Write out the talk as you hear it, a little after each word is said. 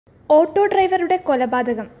Auto ഡ്രൈവറുടെ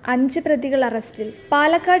കൊലപാതകം 5 പ്രതികൾ അറസ്റ്റിൽ.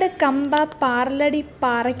 പാലക്കാട് കമ്പ പാറലടി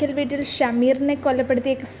പാറയ്ക്കൽ വീട്ടിൽ ഷമീറിനെ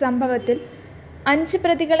കൊലപ്പെടുത്തിയ സംഭവത്തിൽ 5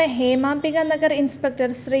 പ്രതികളെ ഹേമാംബിക നഗർ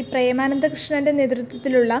ഇൻസ്പെക്ടർ ശ്രീ പ്രേമാനന്ദകൃഷ്ണന്റെ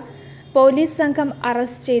നേതൃത്വത്തിലുള്ള പോലീസ് സംഘം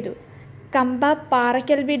അറസ്റ്റ് ചെയ്തു. കമ്പ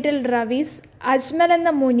പാറയ്ക്കൽ വീട്ടിൽ റവീസ്, അജ്മൽ എന്ന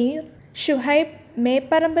മുനീർ, ഷുഹൈബ്,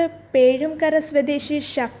 മേപ്പറമ്പ് പേഴുംകര സ്വദേശി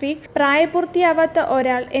ഷഫീഖ്, പ്രായപൂർത്തിയാവാത്ത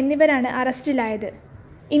ഒരാൾ എന്നിവരാണ് അറസ്റ്റിലായത്.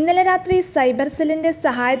 ഇന്നലെ രാത്രി സൈബർ സെല്ലിൻ്റെ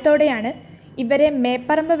സഹായത്തോടെയാണ് ഇവരെ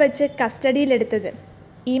മേപ്പറമ്പ് വെച്ച് കസ്റ്റഡിയിലെടുത്തത്.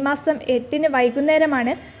 ഈ മാസം 8-ന്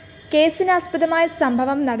വൈകുന്നേരമാണ് കേസിനാസ്പദമായ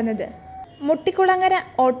സംഭവം നടന്നത്. മുട്ടിക്കുളങ്ങര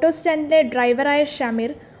ഓട്ടോ സ്റ്റാൻഡിലെ ഡ്രൈവറായ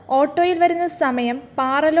ഷമീർ ഓട്ടോയിൽ വരുന്ന സമയം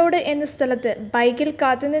പാറലോട് എന്ന സ്ഥലത്ത് ബൈക്കിൽ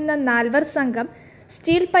കാത്തുനിന്ന 4 സംഘം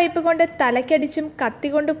സ്റ്റീൽ പൈപ്പ് കൊണ്ട് തലക്കടിച്ചും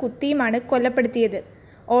കത്തികൊണ്ട് കുത്തിയുമാണ് കൊലപ്പെടുത്തിയത്.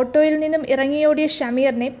 ഓട്ടോയിൽ നിന്നും ഇറങ്ങിയോടിയ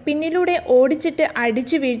ഷമീറിനെ പിന്നിലൂടെ ഓടിച്ചിട്ട്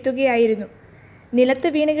അടിച്ചു വീഴ്ത്തുകയായിരുന്നു. നിലത്ത്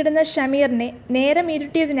വീണുകിടന്ന ഷമീറിനെ നേരം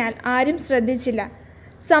ഇരുട്ടിയതിനാൽ ആരും ശ്രദ്ധിച്ചില്ല.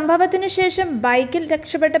 സംഭവത്തിനു ശേഷം ബൈക്കിൽ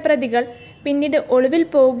രക്ഷപ്പെട്ട പ്രതികൾ പിന്നീട് ഒളിവിൽ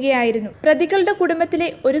പോവുകയായിരുന്നു. പ്രതികളുടെ കുടുംബത്തിലെ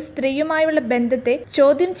ഒരു സ്ത്രീയുമായുള്ള ബന്ധത്തെ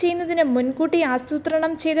ചോദ്യം ചെയ്യുന്നതിന് മുൻകൂട്ടി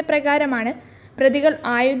ആസൂത്രണം ചെയ്ത പ്രകാരമാണ് പ്രതികൾ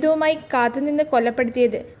ആയുധവുമായി കാത്തുനിന്ന്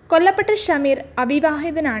കൊലപ്പെടുത്തിയത്. കൊല്ലപ്പെട്ട ഷമീർ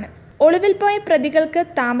അവിവാഹിതനാണ്. ഒളിവിൽ പോയ പ്രതികൾക്ക്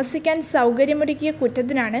താമസിക്കാൻ സൗകര്യമൊരുക്കിയ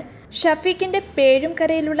കുറ്റത്തിനാണ് ഷഫീഖിൻ്റെ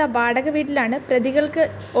പേഴുംകരയിലുള്ള വാടക വീട്ടിലാണ് പ്രതികൾക്ക്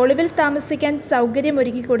ഒളിവിൽ താമസിക്കാൻ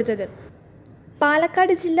സൗകര്യമൊരുക്കി കൊടുത്തത്.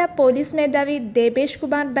 പാലക്കാട് ജില്ലാ പോലീസ് മേധാവി ദേബേഷ്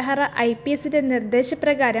കുമാർ ബെഹ്റ IPSന്റെ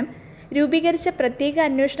നിർദ്ദേശപ്രകാരം രൂപീകരിച്ച പ്രത്യേക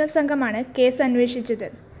അന്വേഷണ സംഘമാണ് കേസ് അന്വേഷിച്ചത്.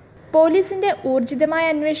 പോലീസിൻ്റെ ഊർജിതമായ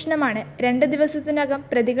അന്വേഷണമാണ് 2 ദിവസത്തിനകം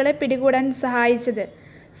പ്രതികളെ പിടികൂടാൻ സഹായിച്ചത്.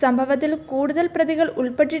 സംഭവത്തിൽ കൂടുതൽ പ്രതികൾ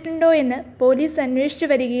ഉൾപ്പെട്ടിട്ടുണ്ടോ എന്ന് പോലീസ് അന്വേഷിച്ചു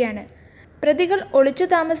വരികയാണ്. പ്രതികൾ ഒളിച്ചു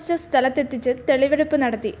താമസിച്ച സ്ഥലത്തെത്തിച്ച് തെളിവെടുപ്പ്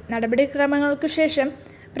നടത്തി. നടപടിക്രമങ്ങൾക്കു ശേഷം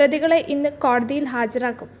പ്രതികളെ ഇന്ന് കോടതിയിൽ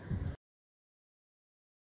ഹാജരാക്കും.